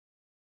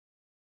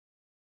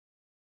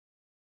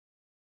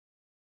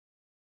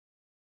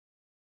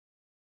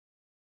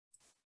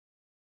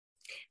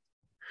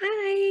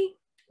Hi,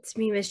 it's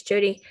me, Miss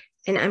Jodi,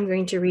 and I'm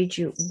going to read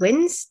you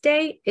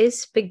Wednesday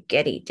is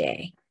Spaghetti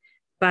Day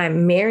by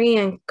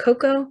ByMaryann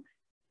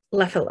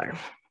Cocca-Leffler.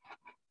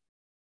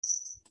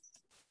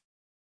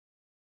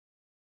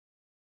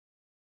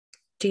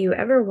 Do you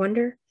ever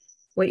wonder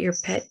what your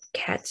pet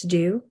cats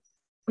do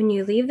when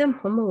you leave them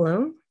home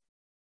alone?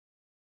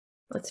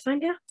 Let's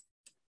find out.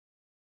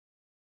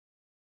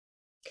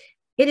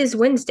 It is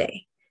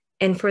Wednesday,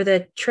 and for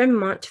the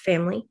Tremont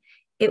family,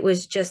 it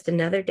was just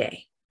another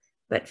day.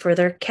 But for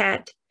their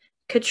cat,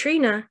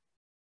 Catrina,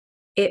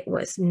 it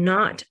was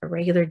not a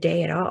regular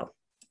day at all.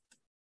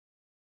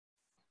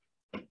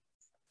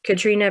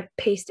 Catrina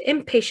paced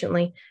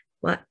impatiently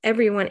while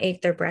everyone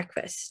ate their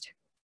breakfast.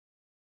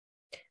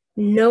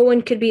 No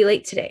one could be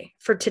late today,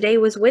 for today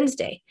was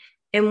Wednesday,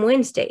 and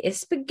Wednesday is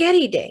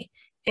Spaghetti Day.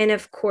 And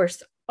of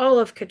course, all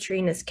of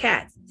Catrina's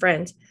cat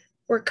friends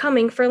were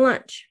coming for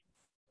lunch.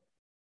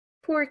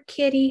 Poor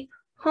kitty,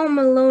 home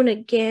alone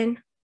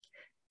again.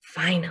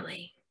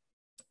 Finally.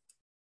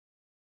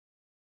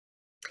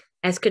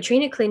 As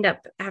Catrina cleaned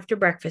up after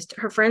breakfast,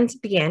 her friends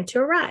began to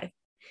arrive.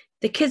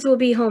 The kids will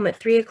be home at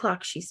 3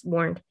 o'clock, she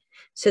warned.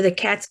 So the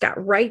cats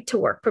got right to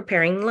work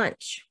preparing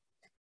lunch.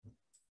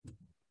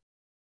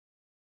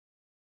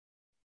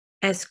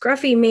 As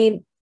Scruffy made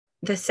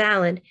the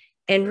salad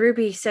and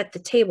Ruby set the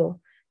table,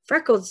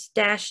 Freckles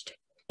dashed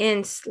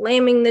in,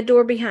 slamming the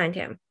door behind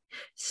him.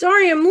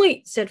 "Sorry I'm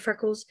late," said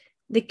Freckles.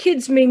 "The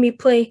kids made me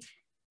play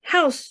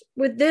house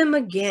with them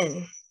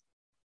again."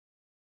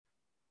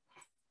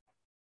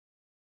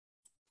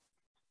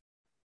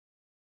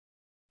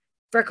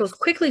 Freckles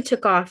quickly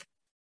took off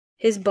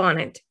his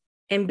bonnet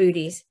and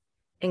booties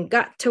and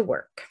got to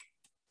work.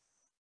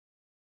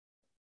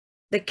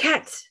 The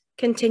cats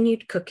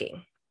continued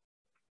cooking.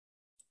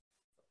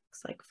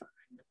 Looks like fun.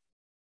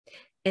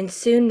 And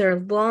soon their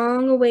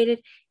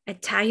long-awaited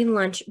Italian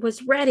lunch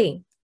was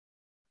ready.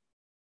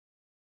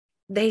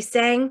 They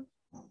sang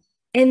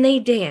and they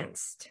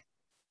danced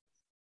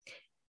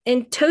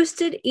and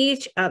toasted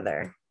each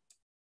other.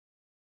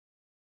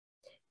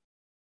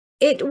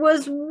 It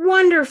was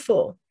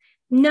wonderful.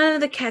 None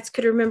of the cats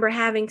could remember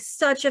having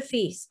such a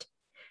feast.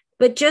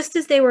 But just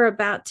as they were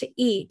about to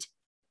eat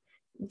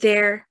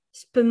their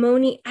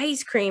spumoni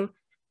ice cream,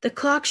 the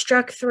clock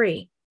struck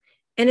 3,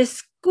 and a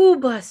school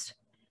bus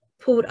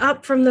pulled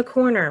up from the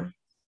corner.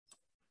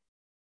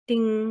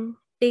 Ding,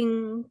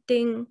 ding,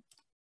 ding.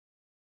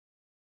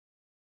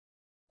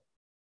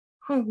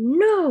 "Oh,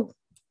 no."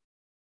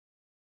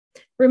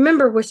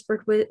 "Remember,"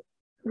 whispered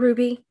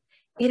Ruby,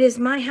 "it is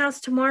my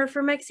house tomorrow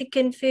for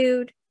Mexican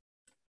food."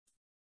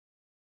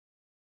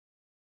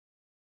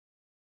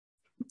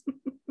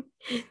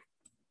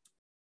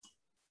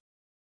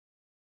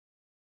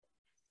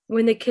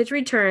 When the kids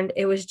returned,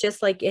 it was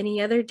just like any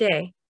other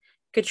day.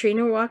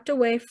 Catrina walked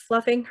away,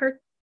 fluffing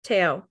her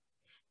tail.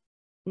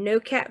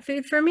 "No cat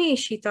food for me,"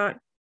 she thought.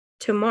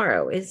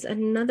 "Tomorrow is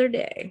another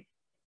day."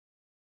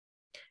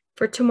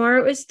 For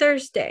tomorrow is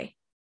Thursday.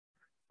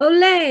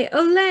 Olé,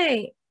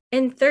 olé!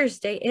 And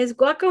Thursday is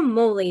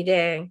guacamole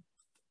day.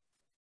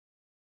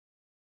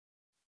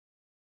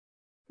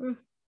 Do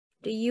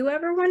you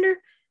ever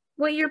wonder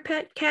what your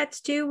pet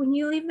cats do when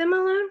you leave them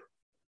alone?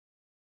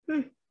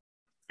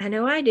 I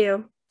know I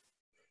do.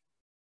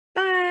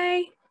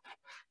 Bye.